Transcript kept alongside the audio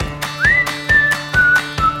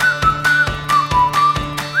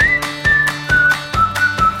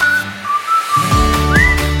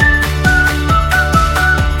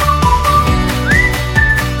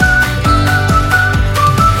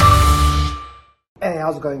Hey,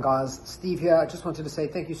 how's it going, guys? Steve here. I just wanted to say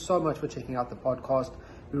thank you so much for checking out the podcast.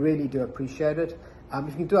 We really do appreciate it. If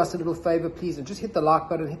you can do us a little favor, please, and just hit the like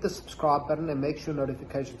button, hit the subscribe button, and make sure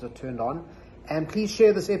notifications are turned on. And please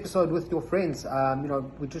share this episode with your friends.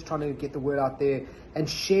 We're just trying to get the word out there and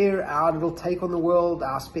share our little take on the world,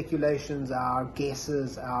 our speculations, our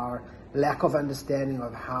guesses, our lack of understanding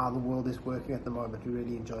of how the world is working at the moment. We're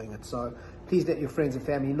really enjoying it. So please let your friends and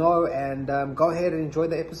family know, and go ahead and enjoy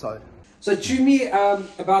the episode. So to me,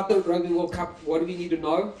 about the Rugby World Cup, what do we need to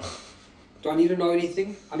know? Do I need to know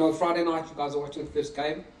anything? I know Friday night you guys are watching the first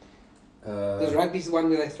game. The rugby's the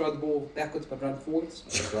one where they throw the ball backwards but run forwards.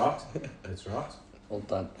 That's right. That's right. Well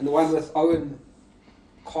done. And the one with Owen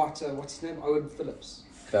Carter, what's his name? Owen Phillips.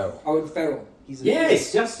 Owen Farrell. He's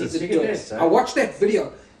Justice. a joke. I watched that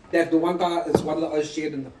video that the one guy is one of the O's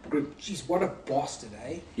shared in the group. Jeez, what a bastard,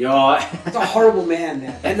 eh? Yeah. It's a horrible man,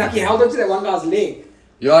 man. And like he held onto that one guy's leg.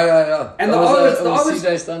 Yeah. And the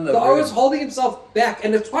O is holding himself back,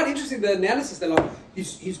 and it's quite interesting the analysis. They're like,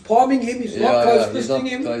 he's palming him, he's not close fisting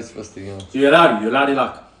him. So you're allowed to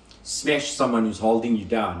like smash someone who's holding you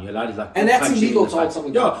down. You're allowed to like. And that's illegal to hold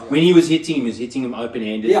someone down. Yeah, when he was hitting him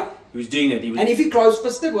open-handed. Yeah. He was doing that. And if he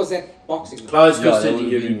close-fisted, was that boxing? Close-fisted,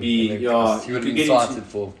 he would be. He would be cited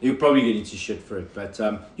for. He would probably get into shit for it, but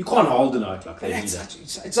you can't hold an oak like that either.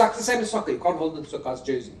 It's like the same as soccer. You can't hold into a guy's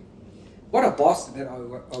jersey. What a bastard that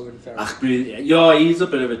Owen Farrell. Yeah, he's a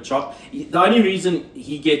bit of a chop. The only reason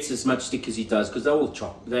he gets as much stick as he does, because they're all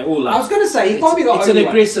chop. They're all like, I was going to say, he can't be the It's only an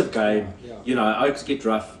aggressive game. Yeah. You know, oaks get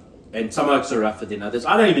rough, and some oaks are rougher than others.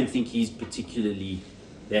 I don't even think he's particularly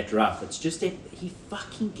that rough. It's just that he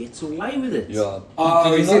fucking gets away with it. Yeah.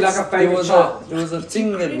 Oh, is he like a favourite child? There was a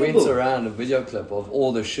thing that went around, a video clip of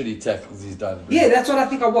all the shitty tackles he's done. Yeah, that's what I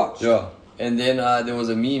think I watched. Yeah. And then there was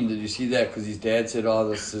a meme, did you see that? Because his dad said,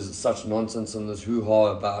 this is such nonsense and this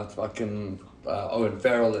hoo-ha about fucking Owen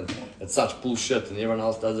Farrell and it's such bullshit and everyone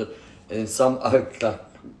else does it. And then some oak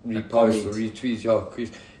reposts or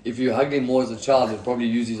retweets, if you hugged him more as a child, he'd probably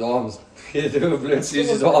use his arms. He'd use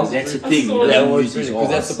his arms. That's the thing, because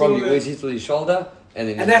that's the problem, he always hits with his shoulder.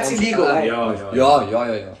 And that's illegal, eh?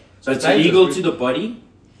 Yeah. So it's illegal to the body.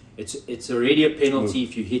 It's already a penalty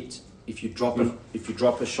if you drop a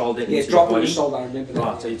shoulder into the body. Shoulder, I remember that.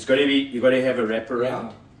 Right, so you've got to have a wraparound. Yeah.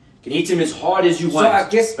 You can hit him as hard as you want, I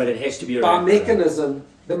guess but it has to be a by wraparound. mechanism,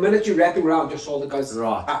 the minute you're wrapping around, your shoulder goes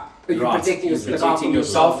up. You're protecting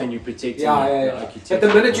yourself and you're protecting But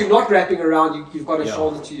the minute you're not wrapping around, you've got a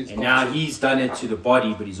shoulder to use. And now he's done it to the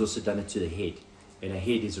body, but he's also done it to the head. And a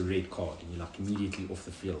head is a red card, and you're like immediately off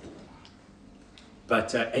the field.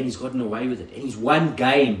 But and he's gotten away with it, and he's won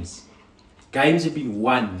games. Games have been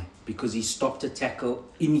won because he stopped a tackle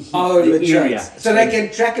in the area. So they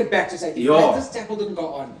can track it back to say, this tackle didn't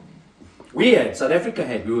go on. South Africa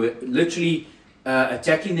had. We were literally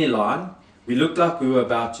attacking their line. We looked like we were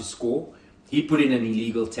about to score. He put in an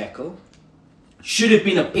illegal tackle. Should have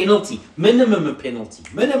been a penalty. Minimum a penalty.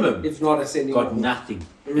 Minimum. If not a sending. Got nothing.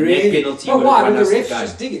 Really? And that penalty but why? Did the refs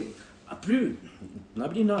just dig him?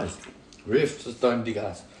 Nobody knows. Refs just don't dig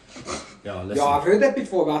us. Yeah, I've heard that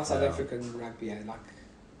before about South African rugby.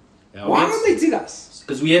 Why don't they dig us?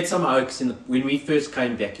 Because we had some oaks when we first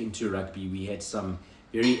came back into rugby. We had some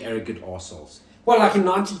very arrogant arseholes. Well, like in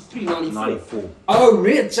 93, 94? 94. Oh,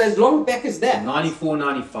 really? So as long back as that? 94,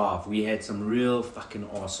 95, we had some real fucking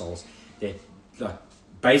arseholes that, like,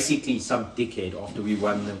 basically some dickhead after we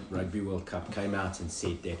won the Rugby World Cup came out and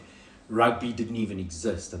said that rugby didn't even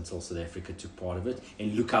exist until South Africa took part of it,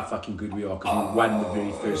 and look how fucking good we are because we won the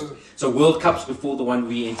very first. So World Cups before the one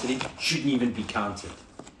we entered in shouldn't even be counted.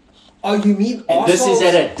 Oh, you mean arseholes? This is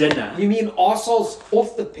at a dinner. You mean arseholes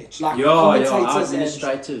off the pitch, like commentators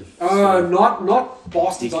administrative. Not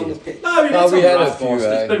bastards on the pitch. No, we had a few,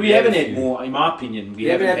 but we haven't had more. In my opinion, we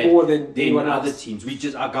haven't had more than other teams.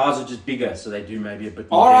 Our guys are just bigger, so they do maybe a bit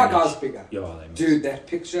more. Are our guys bigger? Yeah, dude, that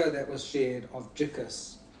picture that was shared of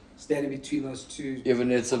Jikus standing between those two. Even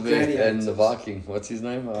Itzebeth and the Viking. What's his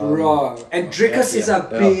name? Bro, and Jikus is a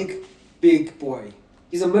big boy.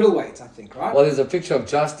 He's a middleweight, I think, right? Well, there's a picture of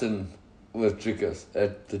Justin with Jikus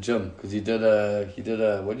at the gym because he did a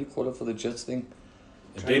what do you call it for the jits thing?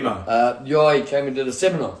 A demo. He came and did a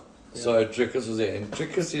seminar. Yeah. So Jikus was there, and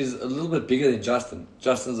Jikus is a little bit bigger than Justin.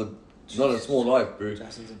 Justin's not a small life, bro.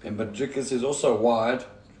 But Jikus is also wide,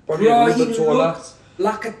 probably a little bit taller.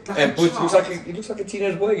 Like a he looks like a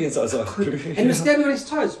teenage boy against us. And he was standing on his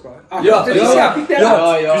toes, bro. He was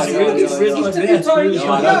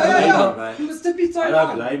tippy toe. I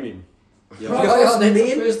don't blame him. That's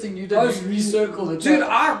the first thing you did. Recircle it. Dude,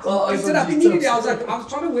 I stood up immediately. I was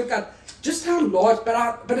trying to work out just how large,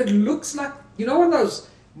 but it looks like, you know, one of those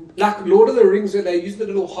Like Lord of the Rings, where they use the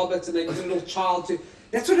little hobbits and they use the little child to.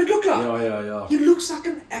 That's what it looked like. Yeah. He looks like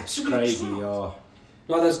an It's absolute crazy, child.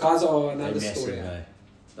 yeah. No, those guys are another They're story. massive,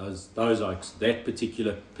 eh? Those oaks, that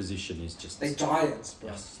particular position is just... They giants, bro.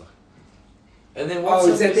 Yes, like, And then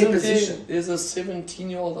Is that their position? There's a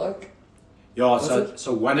 17-year-old oak. yeah,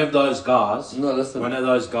 so one of those guys, No, listen. one of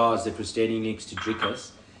those guys that was standing next to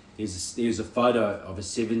Drickus, there's a photo of a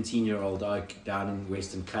 17-year-old oak down in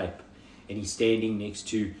Western Cape, and he's standing next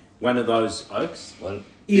to one of those oaks. Well,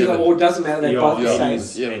 Either or, doesn't matter. They're both the and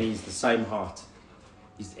same. he's the same height.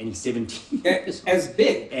 He's 17. As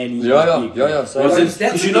big. And he's Yeah, big. so Wasn't-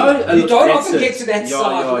 That's 'cause you know, you don't that's often it. get to that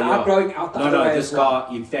size without growing out the other way this as well.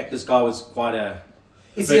 guy, in fact, this guy was quite a...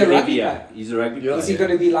 Is he a rugby heavier. player? He's a rugby Yeah. player. Is he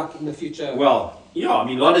going to be like in the future? Well, yeah, I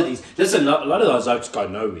mean, a lot of these... Listen, a lot of those oaks go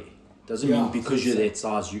nowhere. Doesn't Yeah, mean because you're so. that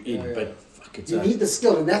size you're in, Yeah. but fuck, it's You a... need the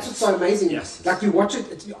skill, and that's what's so amazing. Yes. Like you watch it,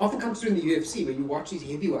 it often comes through in the UFC where you watch these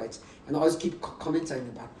heavyweights, and I always keep commentating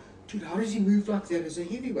about, dude, how does he move like that as a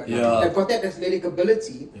heavyweight? Yeah. Like, they've got that athletic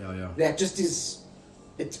ability Yeah. that just is,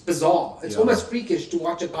 it's bizarre. It's Yeah. almost freakish to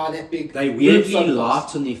watch a guy that big. They move weirdly so fast.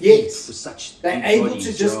 light on their feet Yes. with such They're big able bodies,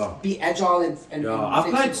 to just yeah. be agile and Yeah, and I've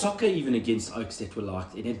played flexible. soccer even against oaks that were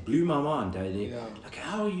like, and it blew my mind. Yeah. Like,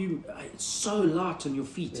 how are you? It's so light on your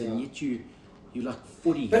feet, and Yeah. yet you're like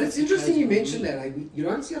 40. But it's interesting you mentioned that. that. Like, you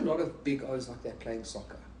don't see a lot of big O's like that playing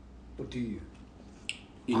soccer, or do you?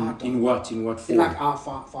 In what In form? like our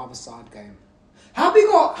five-a-side game. How big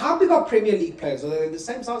are Premier League players? Are they the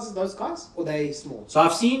same size as those guys, or are they small? So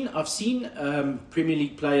I've seen Premier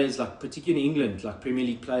League players, like particularly in England, like Premier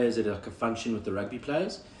League players that like a function with the rugby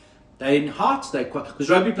players. They in height they quite, because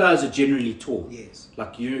rugby players are generally tall. Yes.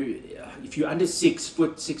 Like if you're under 6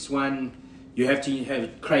 foot 6'1", you have to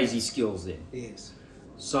have crazy skills then. Yes.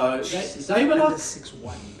 So they were like 6'1",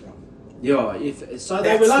 bro. yeah. They That's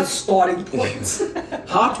were like the starting point.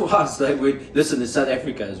 height wise they were. Listen, there's South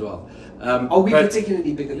Africa as well. Are we but-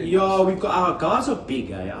 particularly bigger than Yeah, us? we've got our guys are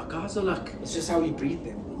big. Our guys are like It's just how we breed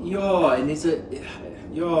them. yeah, and there's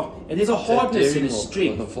a hardness and a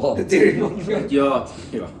strength. The dairy milk. Yeah.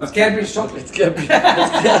 It's Cadbury's chocolate. It's good.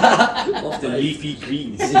 The leafy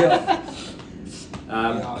greens. Yeah.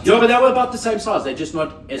 Yeah, but they were about the same size. They're just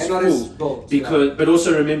not as They're full. not as built, because, but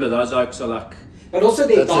also remember, those oaks are like But also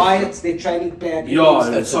their That's it. diets, their training plan. yeah,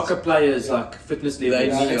 and That's soccer players like fitness levels.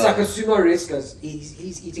 They need It's like a sumo wrestler.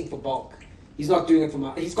 He's eating for bulk. He's not doing it for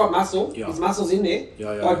muscle. He's got muscle. Yeah. His muscle's in there.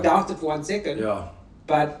 Yeah, yeah, Don't yeah. doubt it for 1 second. Yeah,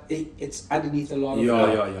 But it's underneath a lot of.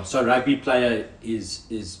 yeah. So rugby player is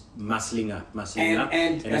muscling up,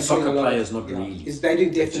 and a soccer doing lot player of- is not yeah. really. Is they do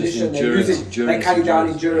definition. They endurance, use it. They endurance, cut it down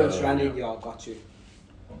endurance. endurance, Yeah, running. Yeah, got you.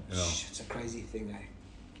 Yeah. Shh, it's a crazy thing, eh?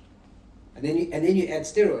 And then you add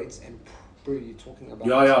steroids, and bro, you're talking about.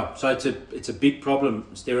 Yeah. So it's a big problem.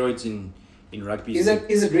 Steroids in rugby. Is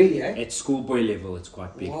it really, eh? At schoolboy level, it's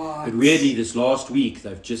quite big. What? But weirdly, this last week,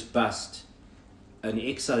 they've just bust an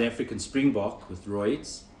ex-South African Springbok with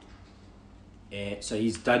roids. So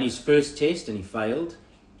he's done his first test and he failed.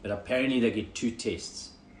 But apparently they get 2 tests.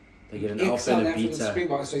 They get an alpha and a beta.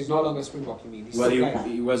 Springbok, so he's no longer a Springbok, you mean? He's Well, still playing.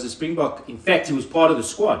 he was a Springbok. In fact, he was part of the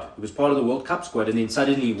squad. He was part of the World Cup squad, and then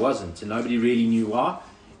suddenly he wasn't, and nobody really knew why.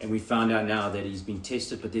 And we found out now that he's been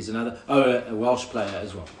tested, but there's another... a Welsh player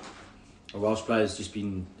as well. A Welsh player has just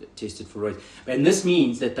been tested for roids. And this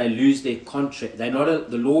means that they lose their contract. They're not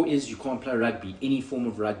the law is you can't play rugby, any form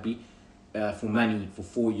of rugby, for money for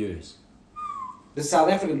 4 years. The South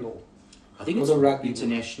African law. I think Or it's the rugby law.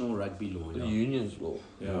 international rugby law. The Yeah. union's law.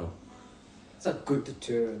 Yeah. It's a good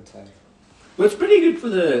deterrent, eh? Well, it's pretty good for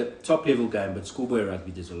the top level game, but schoolboy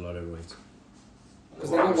rugby there's a lot of roids.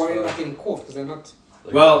 Because they're not worried about getting caught, because they're not...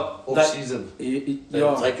 Like, Well, off that- season. They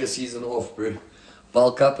They'll take a season off, bro.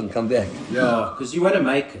 Bulk up and come back. Yeah, because you want to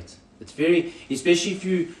make it. It's very, especially if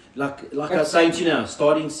you like I was saying to you now,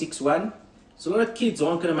 starting 6'1". So a lot of kids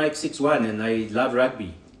aren't going to make 6'1", and they love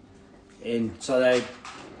rugby, and so they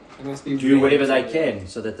It must be do really whatever they tough. can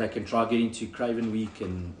so that they can try get into Craven Week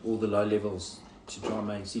and all the low levels to try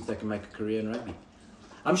and see if they can make a career in rugby.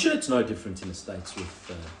 I'm sure it's no different in the States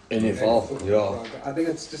with. NFL, yeah. I think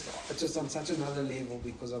it's just on such another level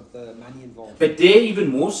because of the money involved. But they're even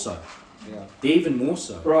more so. Yeah. They're even more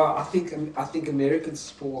so. Bro, I think American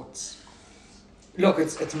sports. Look,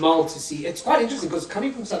 it's mal to see. It's quite interesting because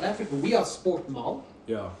coming from South Africa, we are sport mal,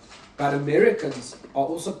 Yeah, but Americans are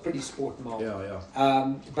also pretty sport mal.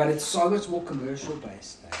 yeah. But it's so much more commercial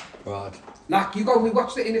based. Eh? Right. Like we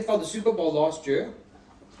watched the NFL, the Super Bowl last year.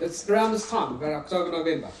 It's around this time, about October,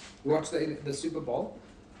 November. We watched the Super Bowl.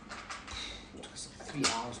 It took us like 3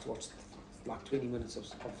 hours to watch like 20 minutes of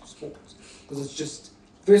sports because it's just.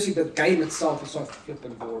 Firstly, the game itself is so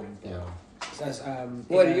flippin' boring. Bro. Yeah. It's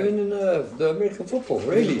What, even in the American football?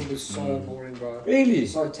 Really? It was so boring, bro. Really?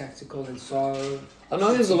 So tactical and so... I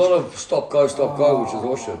know there's a lot of stop, go, which is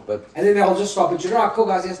horseshit, but... And then they'll just stop it. You know, cool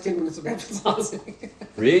guys, he has 10 minutes of advertising.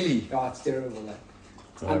 Really? Oh, it's terrible, like.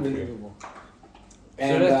 It's Okay. unbelievable. You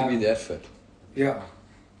And, don't have to be that fit. Yeah.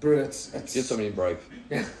 Bro, it's... Get so many breaks.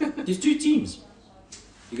 There's two teams.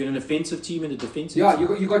 You got an offensive team and a defensive Yeah,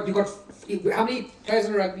 team. you got... How many players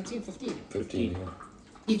in a rugby team? 15. 15.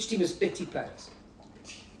 Each team is 30 players,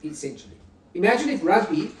 essentially. Imagine if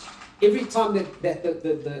rugby, every time that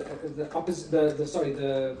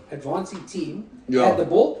the advancing team had the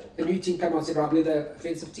ball, the new team came out and said, right, we're the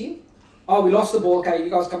offensive team. Oh, we lost the ball. Okay,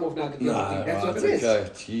 you guys come off now. That's what it is. Okay.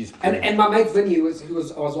 Jeez, And my mate Vinny, I was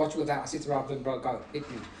watching with that. I said to Ralph, bro, go hit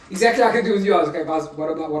me. Exactly like I do with you. I was okay, guys.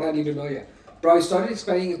 What I need to know here, bro. He started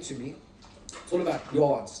explaining it to me. It's all about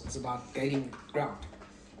yards. It's about gaining ground,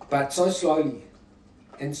 but so slowly.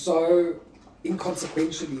 And so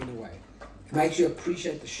inconsequentially in a way. It makes you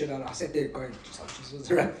appreciate the shit out of it. I sat there going, this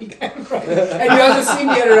was a rugby game, bro. And you guys have seen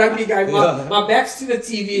me at a rugby game. My back's to the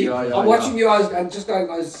TV. I'm watching you guys and just going,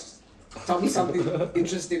 tell me something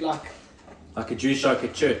interesting like a Jewish like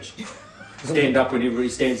at church. Stand up when everybody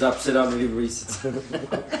stands up, sit down when everybody sits.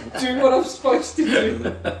 doing what I'm supposed to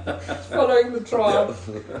do. Following the tribe.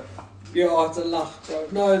 Yeah, it's a laugh, bro.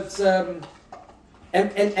 No, it's And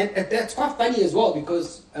that's quite funny as well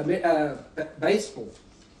because baseball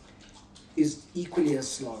is equally as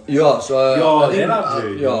slow. Yeah, so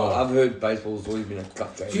I've heard baseball's always been a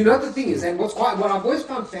cut game. Do you know what the thing is, and what I've always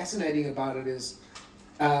found fascinating about it is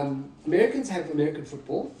Americans have American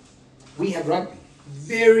football, we have rugby.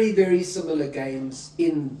 Very, very similar games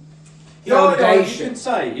in foundation. You can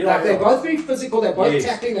say. They're both very physical, they're both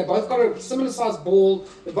tackling, they've both got a similar sized ball.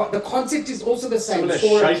 The concept is also the same.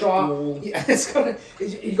 Score a try. Yeah,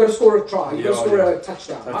 you've got to score a try, you've got to score a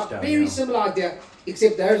touchdown. Very similar idea,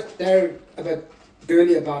 except they're a bit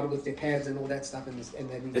girly about it with their pads and all that stuff. It's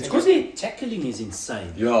because their tackling is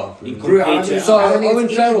insane. Yeah. So Owen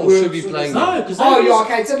Farrell should be playing. No, because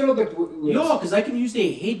it's a little bit worse. Yeah, because they can use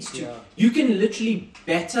their heads to. Yeah. You can literally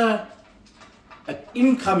batter an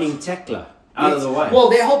incoming tackler out of the way. Well,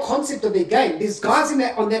 their whole concept of their game, there's guys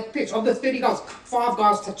on that pitch, of the 30 guys, 5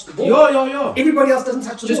 guys touch the ball. Yeah. Everybody else doesn't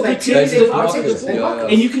touch the ball.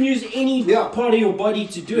 And you can use any part of your body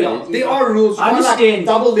to do it. There are rules. I understand. Like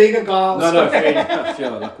double legger guys. No, fair enough. Yeah,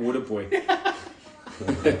 like water boy.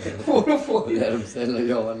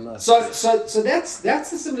 So that's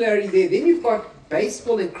the similarity there. Then you've got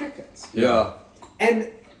baseball and cricket. Yeah.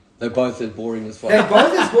 And they're both as boring as fuck. They're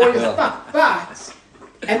both as boring as fuck. But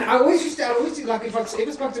and I always used to like if I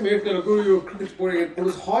ever spoke to American, like, oh, your cricket's boring, it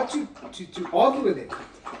was hard to argue with it.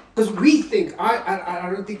 Because we think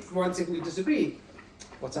I don't think for 1 second we disagree.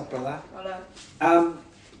 What's up, brother? Hello.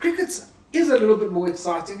 Cricket is a little bit more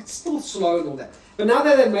exciting. It's still slow and all that. But now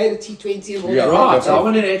that they've made a T20 and all that, right. So I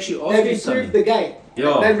wanted to actually ask they've you something. improved the game.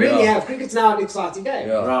 Yeah, they really have. Cricket's now an exciting game.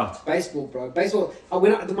 Yeah. Right. Baseball, bro. Baseball.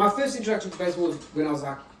 My first introduction to baseball was when I was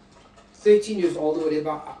like 13 years old or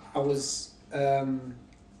whatever. I was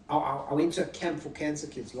I went to a camp for cancer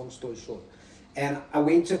kids. Long story short, and I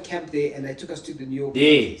went to a camp there, and they took us to the New York.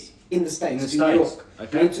 Yes. In the States, New York.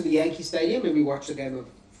 Okay. We went to the Yankee Stadium and we watched a game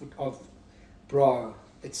of bro.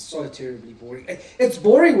 It's so terribly boring. It's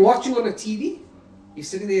boring watching on a TV. You're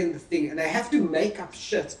sitting there in the thing, and they have to make up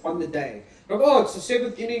shit on the day. Like, oh, it's the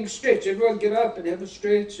 7th inning stretch. Everyone get up and have a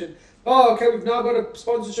stretch. And oh, okay, we've now got a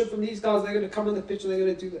sponsorship from these guys. They're going to come on the pitch and they're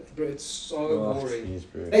going to do that. Bro, it's so boring.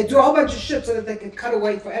 They do a whole bunch of shit so that they can cut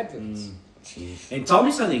away for adverts. And tell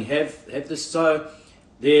me something. Have this so.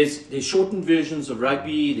 There's shortened versions of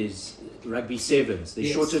rugby. There's rugby sevens.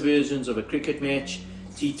 There's shorter versions of a cricket match.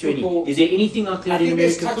 T20. Football. Is there anything like that in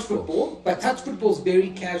American touch football? But touch football is very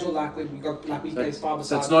casual, like when we got like we play 5-a-side.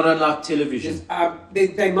 So it's not unlike television.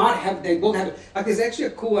 They will have like there's actually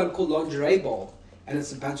a cool one called lingerie ball, and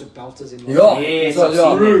it's a bunch of belters in. Yes, I've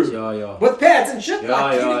seen that. Yeah. With pads and shit,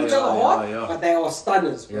 like hitting each other hard, but they are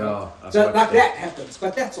stunners, bro. So like that happens,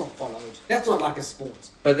 but that's not followed. That's not like a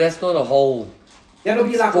sport. But that's not a whole. That'll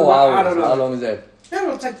be like 4 hours. I don't know. How long is that?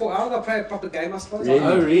 It'll take 4 hours. They'll play a proper game, I suppose. Really?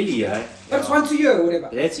 Oh, really? Eh? But it's once a year or whatever.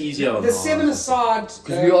 That's easier. The 7-a-side.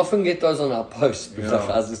 Because we often get those on our posts. Because I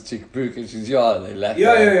have this chick book and she's they laugh.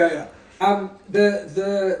 Yeah.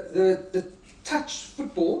 The touch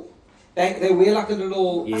football, they wear like a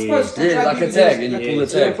little. I suppose. Like a tag, and you pull the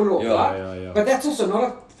tag. Pull it off, right? But that's also not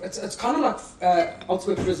a. It's kind of like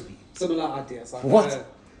ultimate frisbee. Similar ideas. Like, what?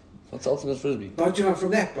 What's ultimate frisbee? Don't you know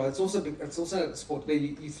from that, bro? It's also a sport where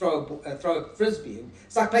you throw a frisbee. And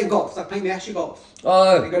it's like playing golf. It's like playing Ashy golf.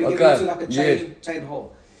 Oh, you got to get into like a chain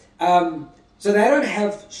hole. So they don't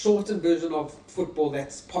have shortened version of football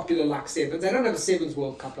that's popular like sevens. They don't have a sevens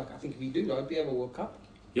World Cup like I think we do. Don't we have a World Cup?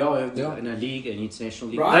 Yeah, in a league, an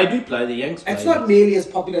international league. Right. They do play, the Yanks play. It's not nearly as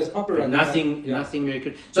popular as proper rugby. Nothing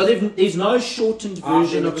American. So there's no shortened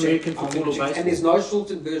version of American football or baseball. And there's no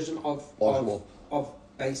shortened version of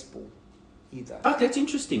baseball either. Oh, that's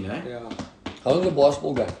interesting, eh? Yeah. How long is a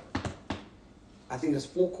basketball game? I think there's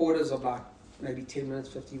 4 quarters of like maybe 10 minutes,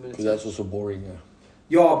 15 minutes. Because that's also boring, yeah.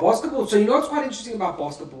 Yeah, basketball. So you know what's quite interesting about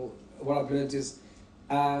basketball? What I've learned is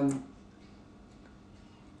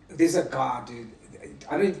there's a guy, dude.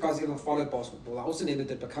 I don't know if you guys ever followed basketball. I also never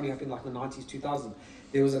did, but coming up in like the 90s, 2000s,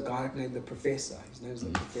 there was a guy named the Professor. His name was the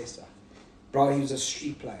Professor. Bro, he was a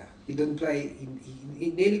street player. He didn't play. He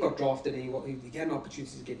nearly got drafted, and he had an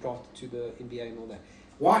opportunity to get drafted to the NBA and all that.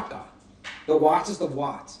 White guy, the whitest of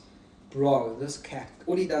whites. Bro, this cat.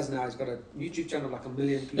 All he does now, he's got a YouTube channel of like 1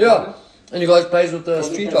 million people. Yeah, and you guys plays with the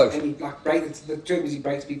street dogs. And he like the term is he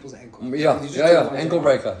breaks people's ankles. Yeah, ankle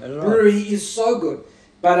breaker. Bro, he is so good.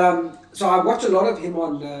 But so I watch a lot of him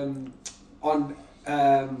on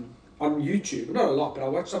YouTube. Not a lot, but I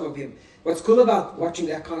watch some of him. What's cool about watching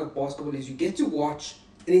that kind of basketball is you get to watch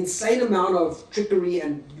an insane amount of trickery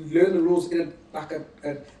and you learn the rules in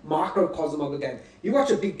a microcosm of the game. You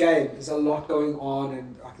watch a big game, there's a lot going on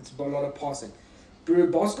and like it's a lot of passing.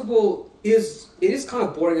 But basketball is kind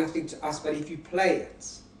of boring, I think, to us. But if you play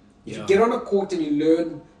it, if you get on a court and you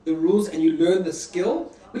learn the rules and you learn the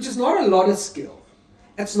skill, which is not a lot of skill.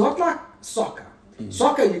 It's not like soccer.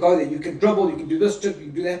 Soccer, you go there, you can dribble, you can do this trick, you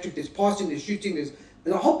can do that trick. There's passing, there's shooting, there's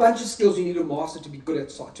a whole bunch of skills you need to master to be good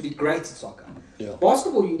at soccer, to be great at soccer. Yeah.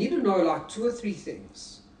 Basketball, you need to know like 2 or 3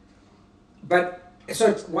 things. But so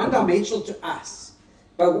it's one-dimensional to us.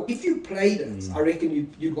 But if you played it, I reckon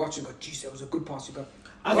you'd watch and go, geez, that was a good pass. You go,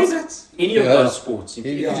 I think that's any of those sports. If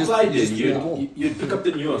you just played it, you'd pick up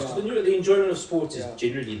the nuance. Yeah. The enjoyment of sports is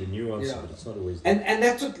generally the nuance, but it's not always. And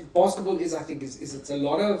that's what basketball is. I think is it's a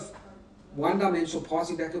lot of one-dimensional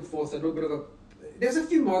passing back and forth. A little bit of a. There's a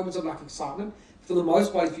few moments of like excitement. For the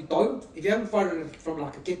most part, if you haven't followed it from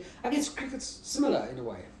like a kid, I guess cricket's similar in a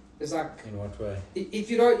way. It's like in what way?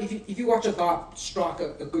 If you watch a guy strike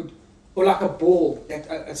a good or like a ball, that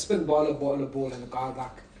a spin ball, a ball, and a guy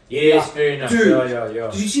like. Yes, fair enough. Dude,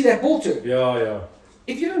 yeah. Did you see that ball too? Yeah.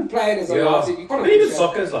 If you don't play it as a live, you can't. Even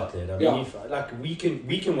soccer's like that. I mean, if,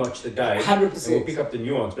 we can watch the game 100%. and we'll pick up the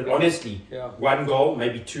nuance. But honestly, 1 goal,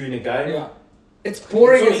 maybe 2 in a game. Yeah. It's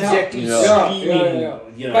boring it's as hell. Exactly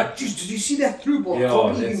screaming. You know. But did you see that through ball? I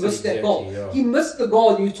can't believe he missed that goal. Yeah. He missed the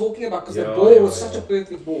goal you were talking about because the ball was such a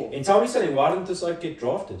perfect ball. And tell me something, why didn't this get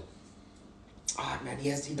drafted? Ah man, he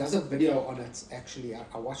does a video on it actually.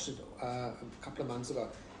 I watched it a couple of months ago.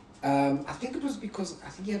 I think it was because I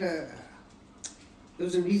think there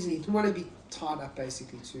was a reason he didn't want to be tied up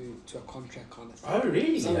basically to a contract kind of thing. Oh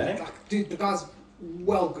really? So, like, dude, the guy's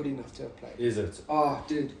well good enough to have played. Is it? Oh,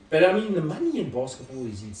 dude. But I mean, the money in basketball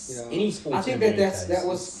is in any sport. I think that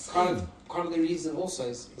was kind of the reason. Also,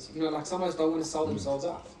 is like some of us don't want to sell themselves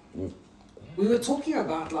out. We were talking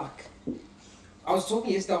about like. I was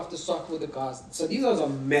talking yesterday after soccer with the guys. So these guys are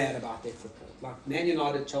mad about their football. Like Man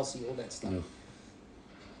United, Chelsea, all that stuff.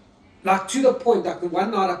 Like to the point, like the one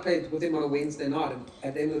night I played with him on a Wednesday night, and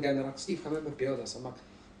at the end of the game they're like, Steve, come have a beer with us. I'm like,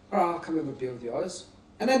 alright, I'll come have a beer with yours.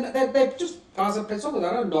 And then they're just guys I played soccer with.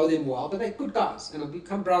 I don't know them well, but they're good guys, and I've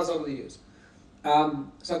become bros over the years.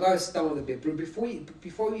 So I go sit down with the beer.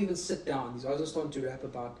 Before we even sit down, these guys are starting to rap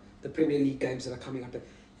about the Premier League games that are coming up.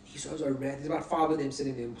 These guys are rapping. There's about 5 of them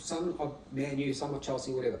sitting there. Some are Man U, some are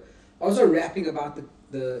Chelsea, whatever. I was rapping about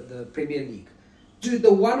the Premier League. Dude,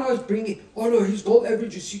 the one I was bringing, oh no, his goal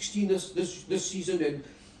average is 16 this season, and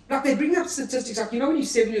like they bring up statistics like when you're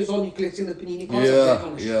 7 years old, you're collecting the panini cards, that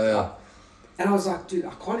kind of shit. Yeah. And I was like, dude,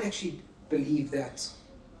 I can't actually believe that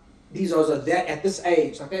these guys are that at this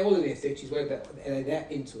age, like they're all in their 30s, whatever, and they're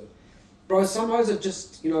that into it, bro. Some guys are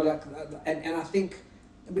just like, and I think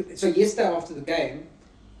so. Yesterday after the game,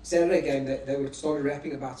 Saturday game, they started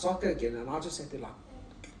rapping about soccer again, and I just sat there like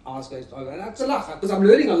eyes glazed over, and that's a lot because I'm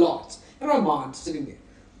learning a lot. I don't mind sitting there.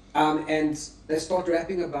 And they start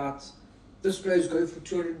rapping about this player's going for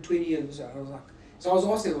 220 and so I was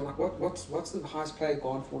asking them, like, what's the highest player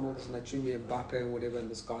gone for? And they tuned me Mbappe or whatever,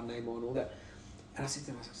 and this guy Neymar and all that. And I said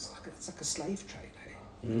to them, it's like a slave trade, hey?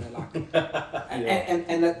 And they're like,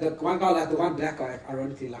 and the one guy, like the one black guy,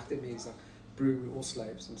 ironically looked at me. He's like, "Bro, we're all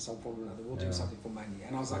slaves in some form or another. We'll do something for money."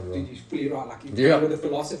 And I was like, "Dude, you're fully right. Like, you know the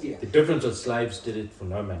philosophy here. The difference was slaves did it for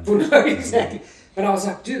no money. Exactly. But I was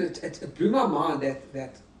like, dude, it blew my mind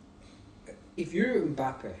that if you're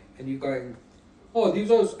Mbappe and you're going, oh,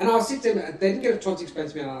 these are, and I said to them, they didn't get a chance to explain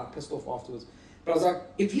to me, and I pissed off afterwards. But I was like,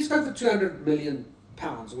 if he's going for £200 million or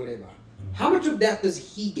whatever, how much of that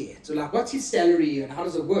does he get? So like, what's his salary and how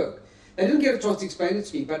does it work? They didn't get a chance to explain it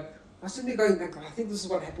to me, but I was sitting there going, like, I think this is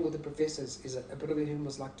what happened with the professors, is a bit of him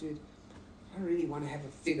was like, dude, I don't really want to have a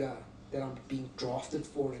figure that I'm being drafted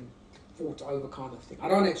for and fought over kind of thing. I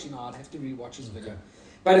don't actually know, I'd have to rewatch his video.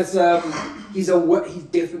 But it's he's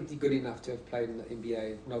definitely good enough to have played in the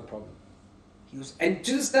NBA, no problem. He was, and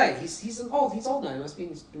to this day, he's old now. He must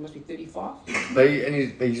be 35. But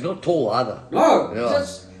he's not tall either. No, Yeah.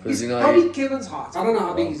 he's You know, probably Kevin's height. I don't know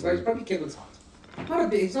how big he is, but he's probably Kevin's height.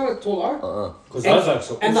 He's not a tall oak. Because those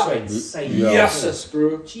oaks are and also the- insane. Yes,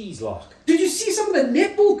 bro. Jeez, like. Did you see some of the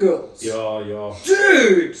netball girls? Yeah.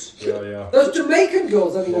 Dude! Yeah. Those Jamaican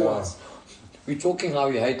girls, I think it Yeah. was. we're talking how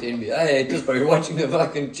you hate the NBA. I hate this, bro. You're watching the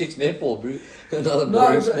fucking chicks netball, bro. Another No,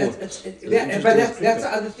 boring it's, sport. but that's the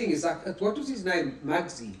other thing. Is like, what was his name?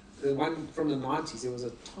 Muggsy, the one from the 90s. It was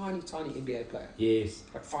a tiny NBA player, Yes.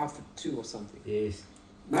 like 5'2" or something. Yes.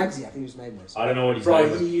 Muggsy, I think his name was. I don't know what his Bro,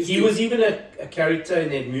 name was. He was even a character in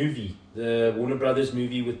that movie, the Warner Brothers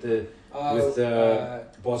movie with the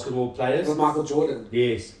basketball players. With Michael Jordan.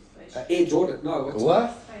 Yes. Air Jordan. No, what's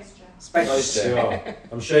What? Space Jam. Yeah.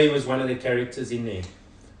 I'm sure he was one of the characters in there.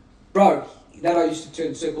 Bro, that I used to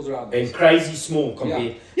turn circles around. And crazy small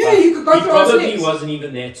compared. Yeah, like, you could go he through our probably legs. wasn't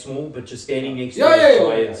even that small, but just standing next to Yeah, those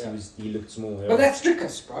yeah. giants, he looked small. Yeah. But that's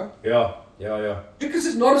Drickus, bro. Yeah. Drickus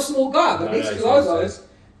is not a small guy, but No, next no, to it's those not. guys.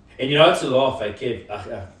 And you know, it's a laugh,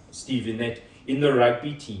 Kev, Steve, in the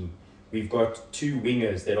rugby team, we've got two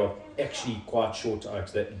wingers that are actually quite short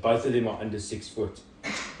oaks. That both of them are under 6 foot,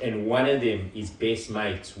 and one of them is best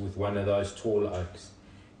mates with one of those tall oaks.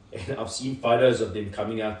 And I've seen photos of them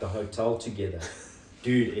coming out the hotel together.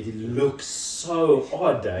 Dude, it looks so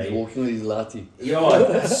odd, eh? He's walking with his latte. Yeah,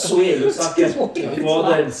 I swear, it looks like He's walking a with his father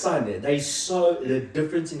latte. and son. The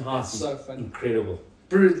difference in height That's is so funny. incredible.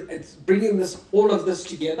 Bro, it's bringing all of this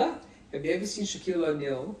together. Have you ever seen Shaquille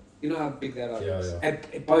O'Neal? You know how big that is.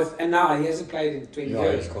 Yeah. And now he hasn't played in 20 Yeah,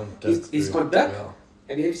 years. he's gone dick. He's gone dick. Yeah.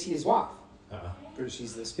 Have you ever seen his wife? Uh-uh. Bro,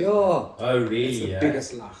 she's this big. Yeah. Oh, It's really? the Yeah.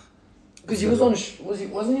 biggest lach. Because he was on,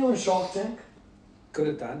 wasn't he on Shark Tank? Could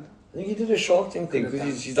have done. I think he did a Shark Tank thing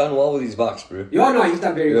because he's done well with his bucks, bro. Yeah, no, he's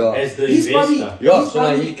done very well. As the He's probably, investor. Yeah, he's so now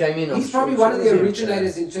probably, he came in. he's probably one of the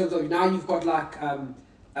originators in terms of now you've got like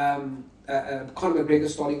Conor McGregor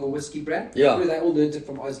starting a whiskey brand. Yeah. Where they all learned it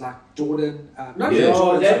from Oz, like Jordan. Not Yeah. even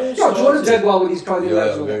Jordan. that all Yeah, Jordan started- did well with his clothing Yeah,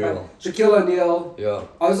 lines and all very that. well. But Shaquille O'Neal. Yeah.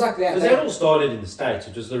 I was like that. Because that all started in the States.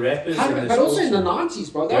 It was the rappers and the But also in the sportsmen. 90s,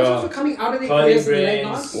 bro. Those Yeah. also coming out of their Clothing careers in the late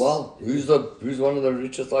brands. 90s. Well, who's one of the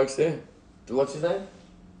richest likes there? What's his name?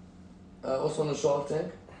 Also on the Shark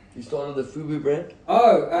Tank. He started the Fubu brand.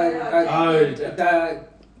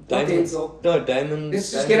 Denzel. No, Damon.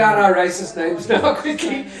 Let's just get out our racist names now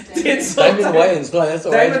quickly. Denzel. Damon Wayans. No, that's the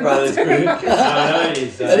Wayans Damon- brothers, bro. I know it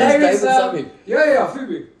is. That is David's, David something. Yeah,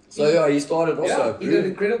 Fubu. So yeah, he started also. Yeah, he did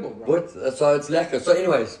incredible, bro. But so it's lekker. So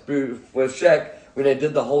anyways, bro, with Shaq, when they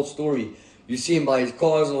did the whole story, you see him by his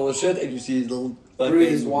cars and all the shit, and you see his little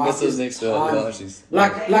His wife missus is next to her. tiny. Yeah, she's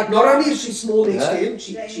Like not only is she small next to Huh? him,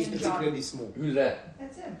 she's particularly small. who's that?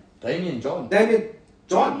 That's him. Damien John. Damon,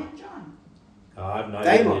 John, Damon John. Oh, I have no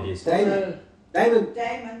idea Damon, who it is. Damon.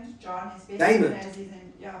 Damon John is best Damon. known as he's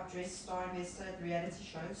in dress star investor at reality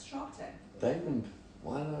shows Shark Tank. Damon.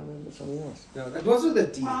 Why did I remember something else? No, that was with a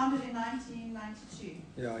D. Founded in 1992.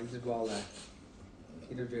 Yeah, he did well there.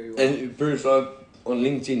 He did very well. And Bruce, on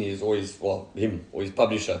LinkedIn, he's always, him or his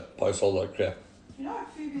publisher posts all that crap. You know what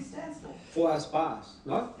FUBU stands for? 4 Aspires,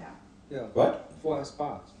 no? Yeah. Yeah. What? 4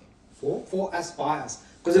 Aspires. 4 Aspires.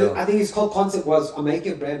 Because Yeah. I think his whole concept was, I'm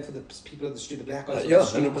making a brand for the people of the street, the black guys, Yeah, of the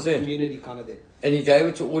street, 100%. community kind of thing. And he gave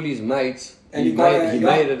it to all his mates. And he he got made, a- he yeah.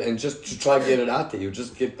 made it, and just to try and get it out there, you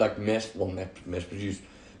just get like mass produced.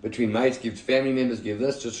 Between mates, give to family members, give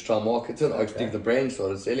this, just to try and market it. I think the brand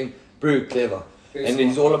started selling. Brew, clever. Very And smart.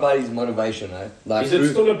 he's all about his motivation, eh? Like, Is it Brew-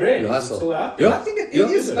 still a brand? you Is it hustle. still out? Yeah. I think it Yeah,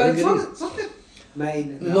 is, I but think it's it not, is. it's not the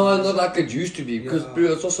main. No, not like it used to be, because Yeah.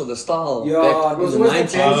 Brew, it's also the style. Yeah, Back it was in the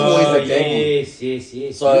always the 90s, it was always Oh, the game.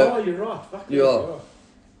 yes. So- Yeah, you're right. Fuck Yeah.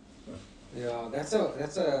 Yeah, that's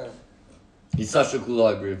a. He's such a cool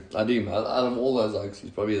guy, bro. I do, man. Out of all those oaks,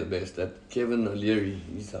 he's probably the best. That Kevin O'Leary,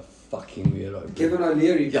 he's a fucking weirdo, bro. Kevin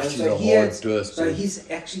O'Leary. Yeah, bro. she's So a he hard has, twist, so bro.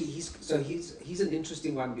 he's actually he's an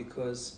interesting one because